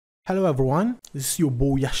Hello everyone, this is your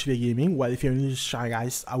boy Yashvia Gaming. Well, if you're new to this channel,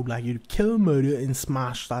 guys, I would like you to kill, murder and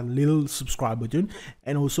smash that little subscribe button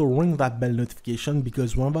and also ring that bell notification,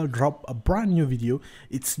 because whenever I drop a brand new video,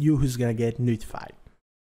 it's you who's gonna get notified.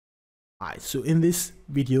 Alright, so in this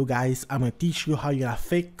video, guys, I'm gonna teach you how you're gonna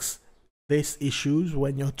fix these issues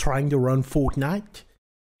when you're trying to run Fortnite.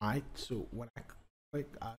 Alright, so when I click,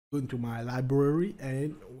 I go into my library,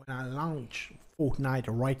 and when I launch Fortnite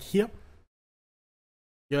right here,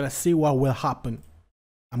 you're gonna see what will happen.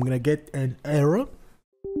 I'm gonna get an error.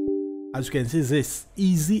 As you can see, this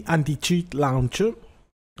EasyAntiCheat launcher.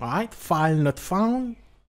 Alright, file not found,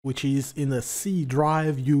 which is in the C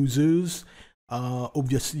drive users,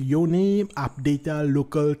 obviously your name, AppData,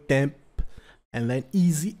 local temp, and then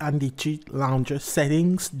EasyAntiCheat launcher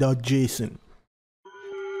Settings.json.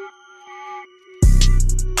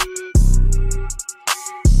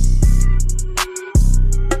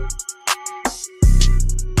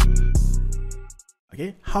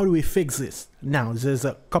 Okay, how do we fix this? Now, there's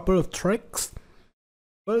a couple of tricks.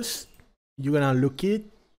 First, you're gonna locate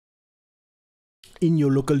in your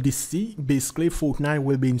local DC. Basically, Fortnite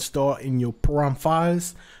will be installed in your program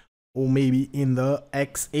files or maybe in the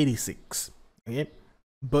x86. Okay,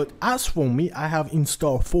 but as for me, I have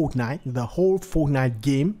installed Fortnite, the whole Fortnite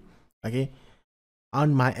game, okay,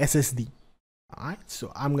 on my SSD. All right, so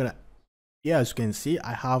I'm gonna, yeah, as you can see,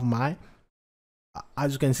 I have my,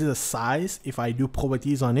 as you can see the size, if I do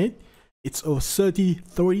properties on it, it's of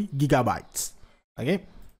 33 gigabytes. Okay,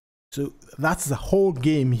 so that's the whole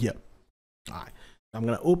game here. All right, I'm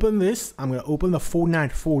gonna open this. I'm gonna open the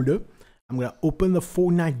Fortnite folder. I'm gonna open the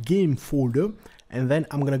Fortnite game folder, and then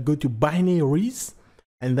I'm gonna go to binaries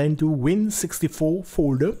and then to Win64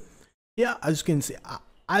 folder. Here, as you can see,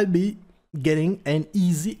 I'll be getting an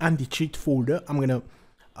EasyAntiCheat folder.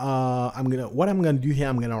 What I'm gonna do here,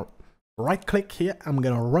 I'm gonna right click here, I'm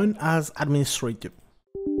gonna run as administrator,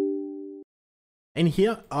 and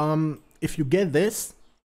here if you get this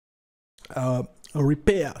a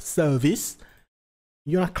repair service,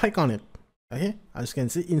 you're gonna click on it. Okay, as you can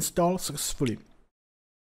see, install successfully.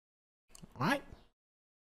 All right,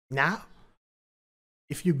 now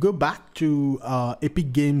if you go back to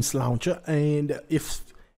Epic Games launcher, and if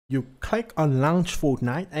you click on launch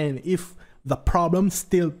Fortnite, and if the problem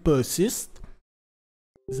still persists,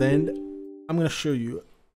 then I'm gonna show you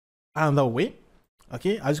another way.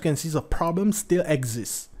 Okay, as you can see, the problem still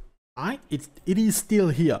exists. Alright, it is still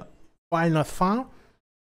here, file not found.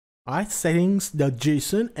 Alright,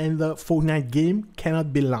 settings.json, and the Fortnite game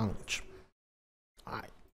cannot be launched.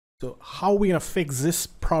 Alright, so how are we gonna fix this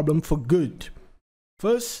problem for good?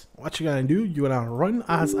 First, what you're gonna do, you're gonna run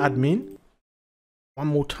as admin. One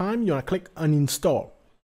more time, you're gonna click uninstall.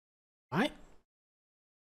 Alright,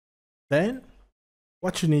 then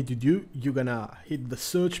what you need to do, you're gonna hit the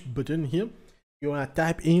search button here. You're gonna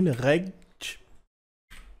type in reg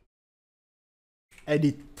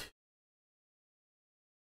edit.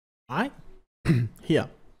 Alright, here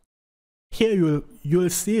you'll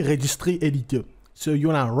see registry editor. So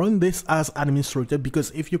you're gonna run this as administrator, because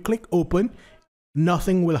if you click open,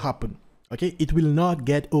 nothing will happen. Okay, it will not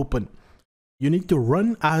get open. You need to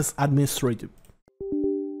run as administrator.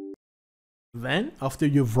 Then after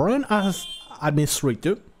you've run as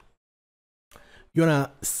administrator, you're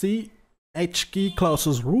gonna see HKey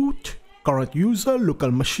classes root, current user,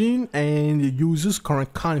 local machine, and user's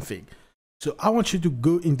current config. So I want you to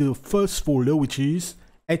go into the first folder, which is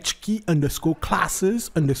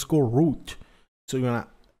HKey_classes_root. So you're gonna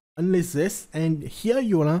unlist this, and here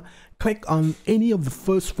you're gonna click on any of the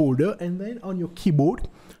first folder, and then on your keyboard,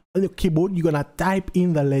 you're gonna type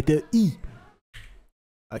in the letter E.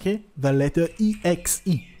 Okay, the letter exe.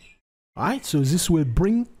 Alright, so this will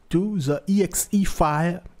bring to the exe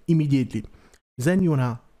file immediately. Then you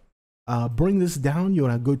wanna bring this down. You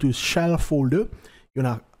wanna go to shell folder. You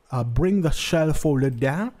wanna bring the shell folder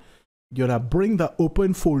down. You wanna bring the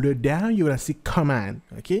open folder down. You wanna see command.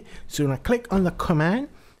 Okay, so you wanna click on the command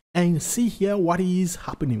and see here what is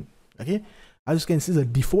happening. Okay, as you can see, the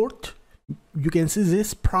default, you can see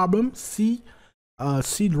this problem, C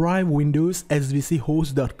drive Windows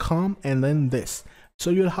svchost.com, and then this.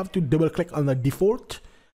 So you'll have to double click on the default,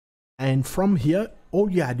 and from here all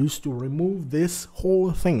you have to do is to remove this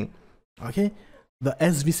whole thing. Okay, the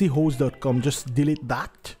svchost.com, just delete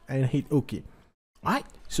that and hit OK. Alright,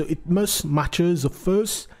 so it must matches the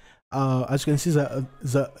first, as you can see,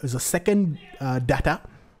 the second data.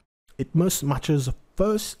 It must matches the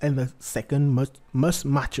first, and the second must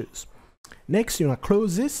matches. Next, you're gonna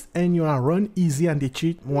close this, and you're gonna run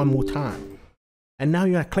EasyAntiCheat one more time. And now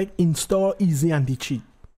you're gonna click install EasyAntiCheat.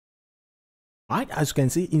 Alright, as you can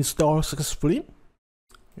see, install successfully.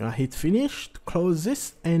 You're gonna hit finish, close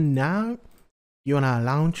this, and now you're gonna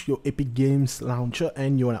launch your Epic Games launcher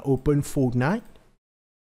and you're gonna open Fortnite.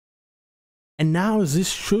 And now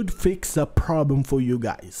this should fix the problem for you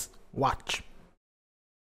guys. Watch.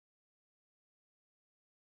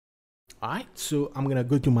 Alright, so I'm gonna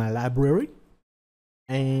go to my library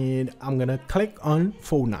and I'm gonna click on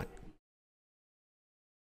Fortnite.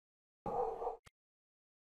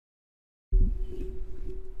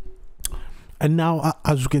 And now,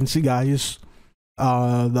 as you can see, guys,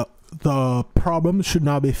 the problem should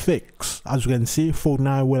now be fixed. As you can see,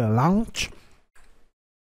 Fortnite will launch.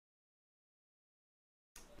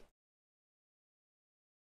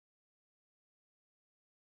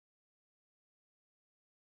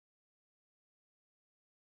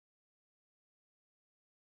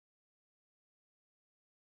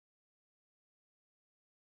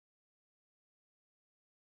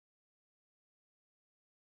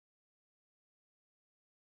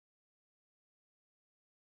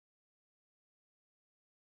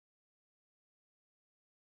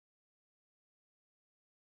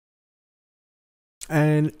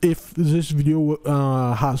 And if this video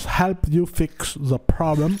has helped you fix the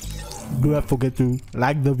problem, do not forget to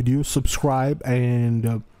like the video, subscribe,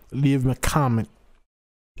 and leave me a comment.